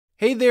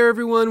Hey there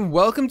everyone,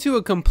 welcome to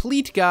a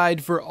complete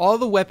guide for all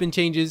the weapon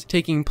changes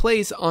taking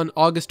place on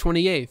August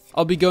 28th.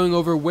 I'll be going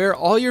over where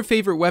all your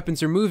favorite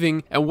weapons are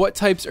moving and what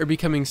types are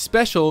becoming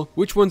special,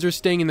 which ones are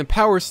staying in the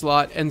power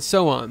slot, and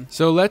so on.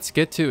 So let's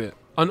get to it.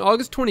 On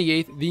August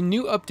 28th, the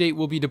new update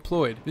will be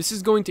deployed. This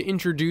is going to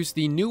introduce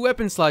the new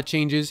weapon slot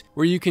changes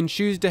where you can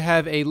choose to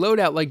have a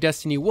loadout like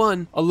Destiny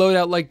 1, a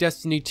loadout like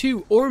Destiny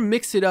 2, or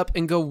mix it up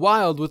and go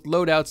wild with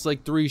loadouts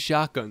like 3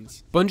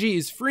 shotguns. Bungie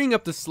is freeing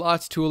up the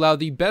slots to allow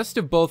the best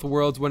of both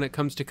worlds when it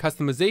comes to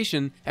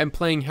customization and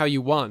playing how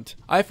you want.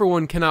 I for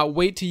one cannot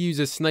wait to use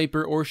a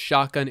sniper or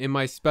shotgun in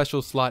my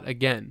special slot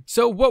again.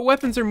 So what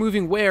weapons are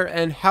moving where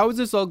and how is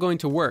this all going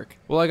to work?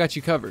 Well, I got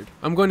you covered.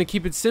 I'm going to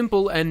keep it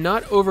simple and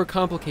not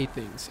overcomplicate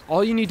things.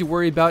 All you need to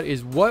worry about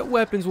is what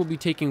weapons will be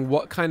taking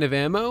what kind of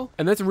ammo,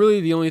 and that's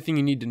really the only thing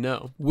you need to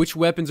know. Which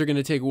weapons are going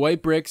to take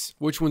white bricks,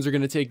 which ones are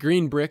going to take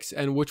green bricks,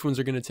 and which ones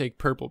are going to take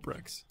purple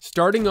bricks.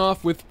 Starting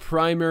off with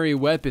primary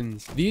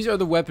weapons. These are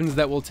the weapons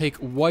that will take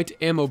white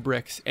ammo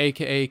bricks,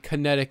 aka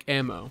kinetic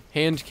ammo.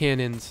 Hand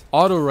cannons,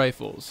 auto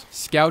rifles,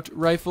 scout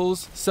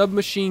rifles,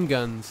 submachine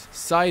guns,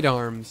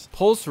 sidearms,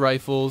 pulse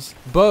rifles,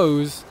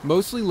 bows,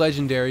 mostly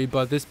legendary,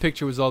 but this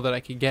picture was all that I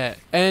could get,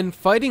 and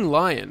fighting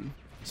lion.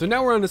 So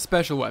now we're on to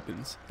special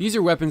weapons. These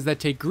are weapons that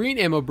take green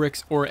ammo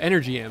bricks or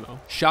energy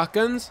ammo.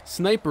 Shotguns,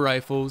 sniper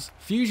rifles,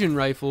 fusion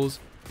rifles,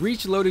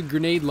 breech-loaded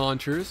grenade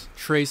launchers,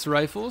 trace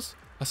rifles,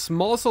 a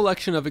small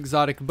selection of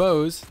exotic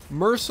bows,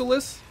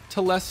 Merciless,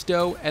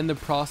 Telesto, and the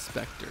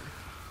Prospector.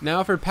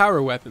 Now for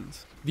power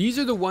weapons. These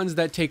are the ones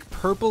that take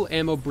purple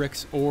ammo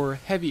bricks or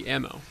heavy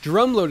ammo.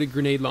 Drum-loaded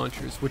grenade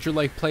launchers, which are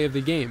like play of the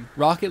game.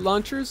 Rocket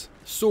launchers,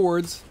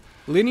 swords,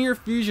 linear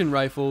fusion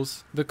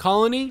rifles, the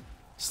Colony,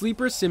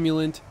 Sleeper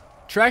Simulant,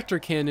 Tractor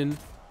Cannon,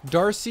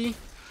 Darcy,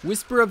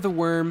 Whisper of the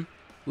Worm,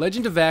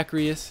 Legend of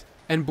Acreus,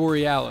 and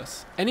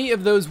Borealis. Any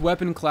of those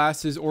weapon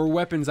classes or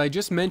weapons I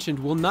just mentioned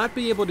will not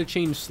be able to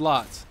change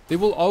slots. They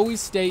will always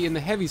stay in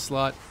the heavy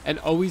slot and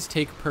always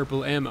take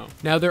purple ammo.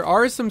 Now there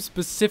are some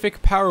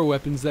specific power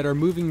weapons that are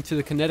moving to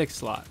the kinetic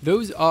slot.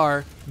 Those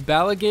are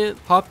Balagant,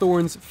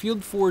 Hawthorne's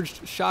Field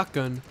Forged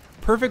Shotgun,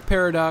 Perfect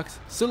Paradox,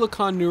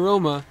 Silicon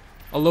Neuroma,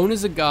 Alone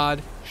as a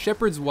God,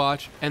 Shepherd's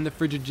Watch, and the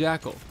Frigid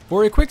Jackal.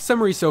 For a quick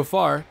summary so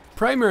far,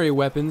 primary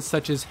weapons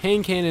such as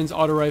hand cannons,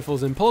 auto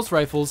rifles, and pulse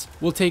rifles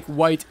will take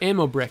white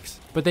ammo bricks,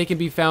 but they can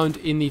be found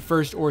in the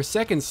first or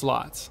second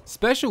slots.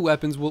 Special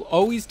weapons will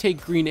always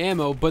take green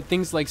ammo, but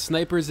things like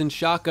snipers and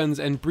shotguns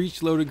and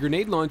breech-loaded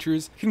grenade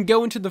launchers can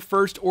go into the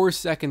first or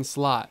second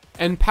slot.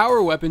 And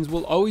power weapons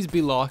will always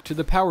be locked to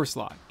the power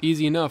slot.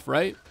 Easy enough,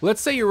 right?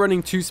 Let's say you're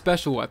running 2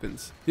 special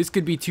weapons. This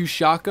could be 2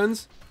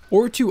 shotguns,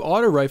 or 2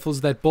 auto rifles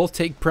that both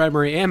take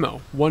primary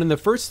ammo, one in the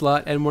first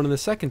slot and one in the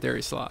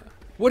secondary slot.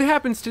 What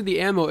happens to the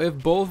ammo if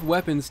both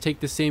weapons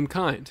take the same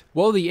kind?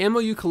 Well, the ammo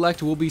you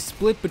collect will be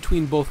split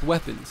between both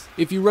weapons.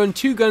 If you run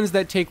 2 guns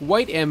that take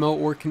white ammo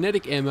or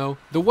kinetic ammo,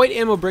 the white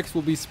ammo bricks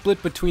will be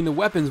split between the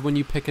weapons when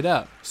you pick it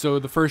up. So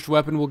the first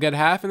weapon will get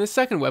half and the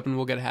second weapon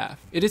will get half.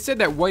 It is said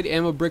that white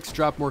ammo bricks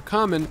drop more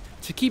common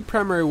to keep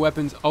primary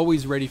weapons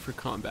always ready for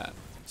combat.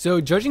 So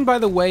judging by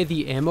the way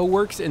the ammo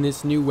works in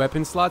this new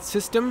weapon slot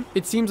system,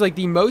 it seems like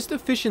the most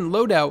efficient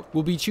loadout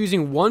will be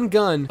choosing 1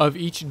 gun of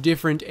each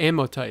different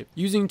ammo type.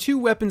 Using 2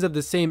 weapons of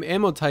the same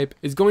ammo type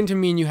is going to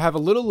mean you have a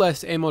little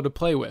less ammo to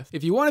play with.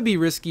 If you want to be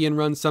risky and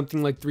run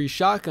something like 3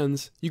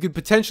 shotguns, you could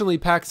potentially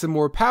pack some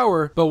more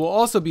power, but will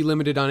also be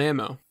limited on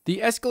ammo. The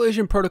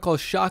Escalation Protocol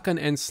Shotgun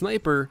and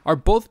Sniper are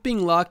both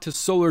being locked to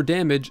solar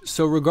damage,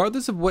 so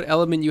regardless of what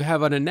element you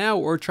have on it now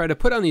or try to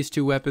put on these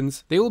 2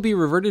 weapons, they will be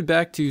reverted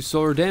back to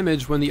solar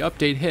damage when the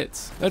update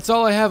hits. That's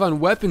all I have on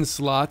weapon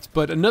slots,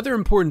 but another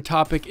important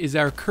topic is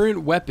our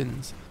current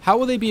weapons. How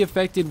will they be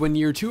affected when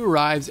year 2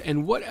 arrives,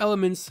 and what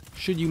elements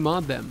should you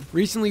mod them?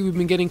 Recently, we've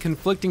been getting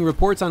conflicting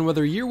reports on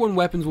whether year 1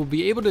 weapons will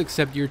be able to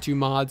accept year 2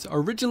 mods.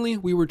 Originally,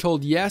 we were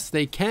told yes,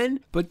 they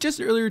can, but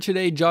just earlier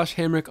today, Josh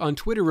Hamrick on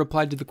Twitter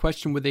replied to the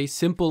question with a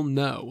simple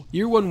no.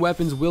 Year 1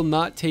 weapons will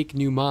not take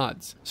new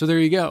mods. So there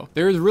you go.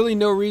 There is really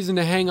no reason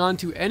to hang on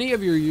to any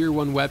of your year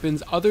 1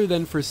 weapons other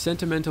than for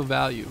sentimental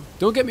value.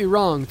 Don't get me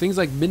wrong, things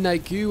like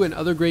Midnight Q and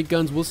other great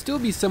guns will still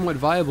be somewhat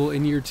viable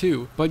in year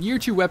 2, but year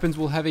 2 weapons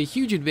will have a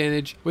huge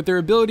advantage with their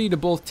ability to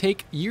both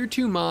take year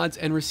 2 mods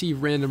and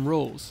receive random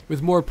rolls.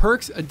 With more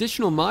perks,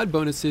 additional mod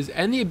bonuses,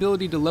 and the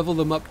ability to level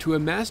them up to a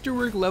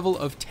Masterwork level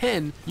of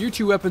 10, year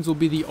 2 weapons will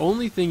be the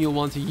only thing you'll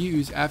want to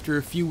use after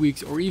a few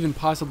weeks or even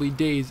possibly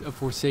days of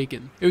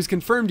Forsaken. It was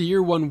confirmed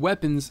year 1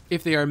 weapons,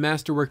 if they are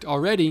Masterworked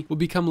already, will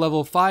become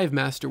level 5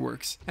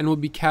 Masterworks, and will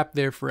be capped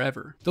there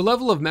forever. The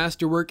level of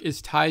Masterwork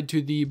is tied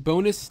to the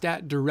bonus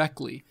stat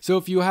directly, so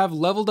if you have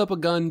leveled up a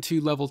gun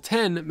to level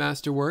 10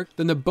 Masterwork,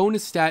 then the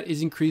bonus stat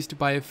is increased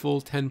by a full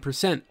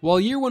 10%. While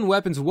year 1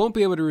 weapons won't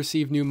be able to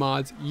receive new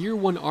mods, year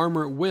 1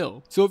 armor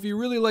will. So if you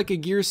really like a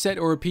gear set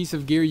or a piece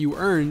of gear you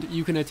earned,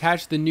 you can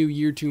attach the new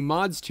year 2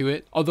 mods to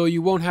it, although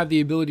you won't have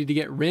the ability to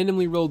get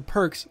randomly rolled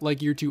perks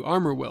like year 2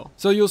 armor will.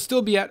 So you'll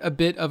still be at a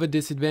bit of a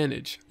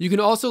disadvantage. You can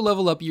also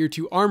level up year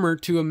 2 armor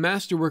to a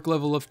Masterwork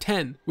level of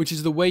 10, which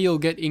is the way you'll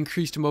get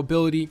increased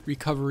mobility,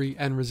 recovery,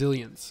 and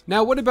resilience.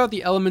 Now what about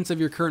the elements of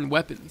your current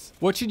weapons?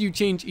 What should you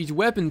change each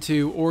weapon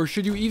to, or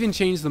should you even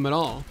change them at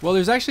all? Well,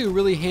 there's actually a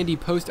really handy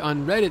post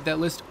on Reddit that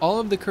lists all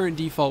of the current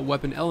default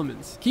weapon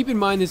elements. Keep in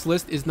mind this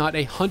list is not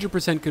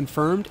 100%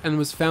 confirmed and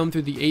was found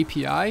through the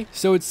API,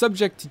 so it's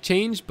subject to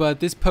change, but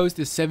this post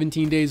is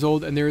 17 days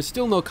old and there is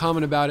still no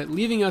comment about it,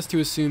 leaving us to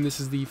assume this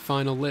is the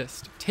final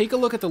list. Take a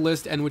look at the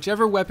list, and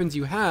whichever weapons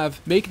you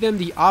have, make them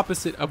the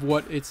opposite of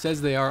what it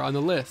says they are on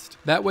the list.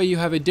 That way you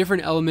have a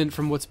different element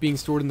from what's being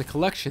stored in the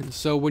collection,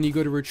 so when you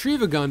go to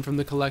retrieve a gun from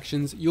the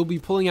collections, you'll be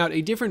pulling out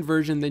a different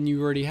version than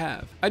you already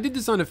have. I did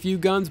this on a few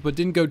guns, but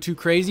didn't go too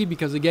crazy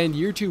because again,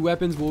 year 2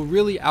 weapons will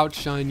really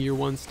outshine year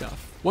 1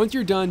 stuff. Once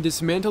you're done,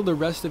 dismantle the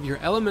rest of your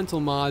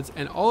elemental mods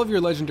and all of your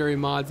legendary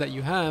mods that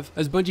you have,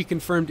 as Bungie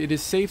confirmed it is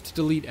safe to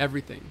delete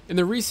everything. In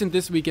the recent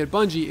This Week at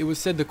Bungie, it was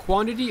said the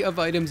quantity of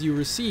items you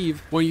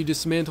receive when you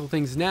dismantle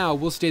things now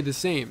will stay the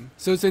same.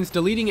 So since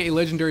deleting a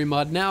legendary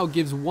mod now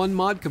gives 1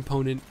 mod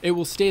component, it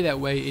will stay that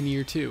way in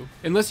year 2.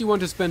 Unless you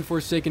want to spend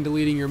Forsaken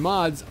deleting your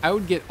mods, I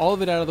would get all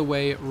of it out of the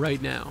way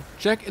right now.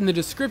 Check in the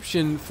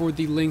description for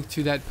the link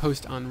to that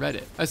post on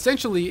Reddit.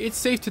 Essentially, it's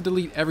safe to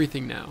delete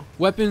everything now.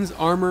 Weapons,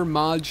 armor,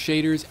 mods,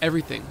 shaders,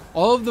 everything.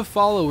 All of the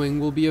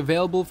following will be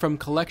available from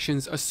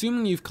collections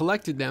assuming you've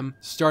collected them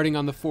starting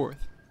on the 4th.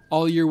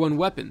 All year 1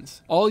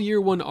 weapons, all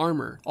year 1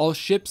 armor, all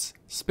ships,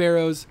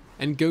 sparrows,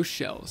 and ghost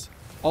shells,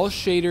 all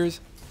shaders,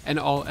 and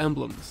all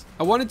emblems.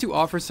 I wanted to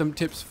offer some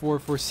tips for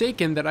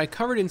Forsaken that I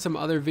covered in some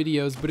other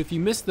videos, but if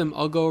you missed them,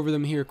 I'll go over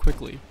them here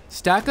quickly.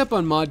 Stack up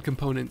on mod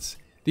components.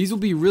 These will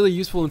be really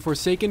useful in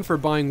Forsaken for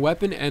buying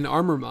weapon and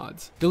armor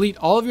mods. Delete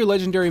all of your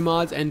legendary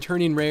mods and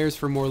turn in rares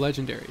for more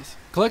legendaries.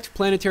 Collect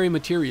Planetary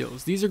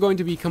Materials. These are going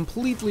to be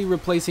completely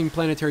replacing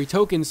Planetary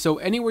Tokens, so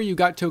anywhere you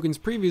got tokens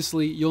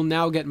previously, you'll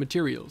now get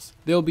materials.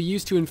 They'll be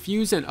used to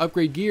infuse and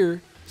upgrade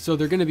gear, so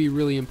they're going to be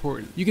really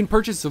important. You can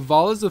purchase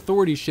Zavala's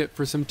Authority ship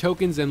for some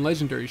tokens and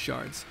legendary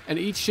shards, and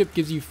each ship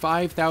gives you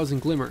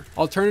 5,000 Glimmer.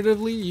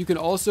 Alternatively, you can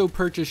also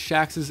purchase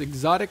Shaxx's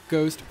Exotic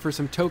Ghost for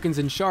some tokens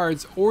and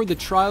shards, or the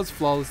Trials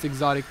Flawless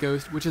Exotic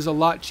Ghost, which is a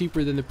lot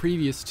cheaper than the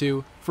previous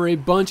two, for a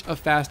bunch of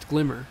fast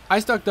Glimmer. I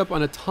stocked up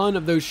on a ton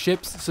of those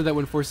ships so that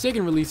when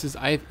Forsaken releases,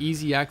 I have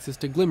easy access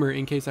to Glimmer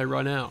in case I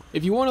run out.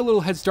 If you want a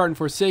little head start in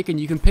Forsaken,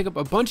 you can pick up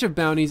a bunch of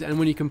bounties, and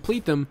when you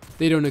complete them,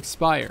 they don't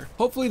expire.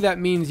 Hopefully that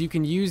means you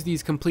can use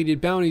these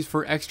completed bounties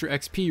for extra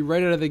XP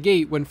right out of the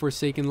gate when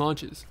Forsaken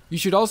launches. You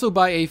should also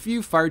buy a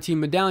few Fireteam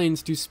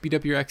medallions to speed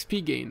up your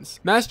XP gains.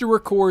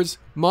 Masterwork Cores,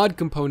 mod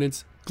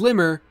components,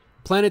 Glimmer,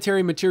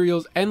 Planetary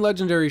Materials, and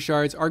Legendary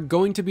Shards are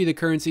going to be the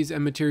currencies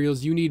and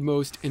materials you need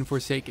most in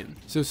Forsaken.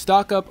 So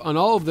stock up on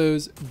all of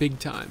those big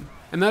time.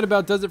 And that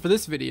about does it for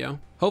this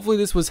video. Hopefully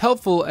this was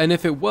helpful, and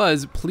if it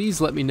was,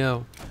 please let me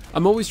know.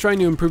 I'm always trying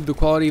to improve the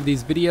quality of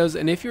these videos,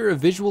 and if you're a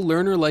visual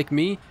learner like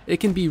me, it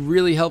can be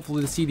really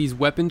helpful to see these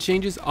weapon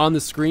changes on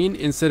the screen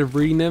instead of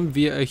reading them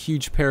via a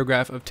huge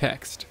paragraph of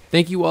text.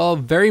 Thank you all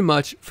very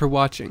much for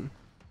watching.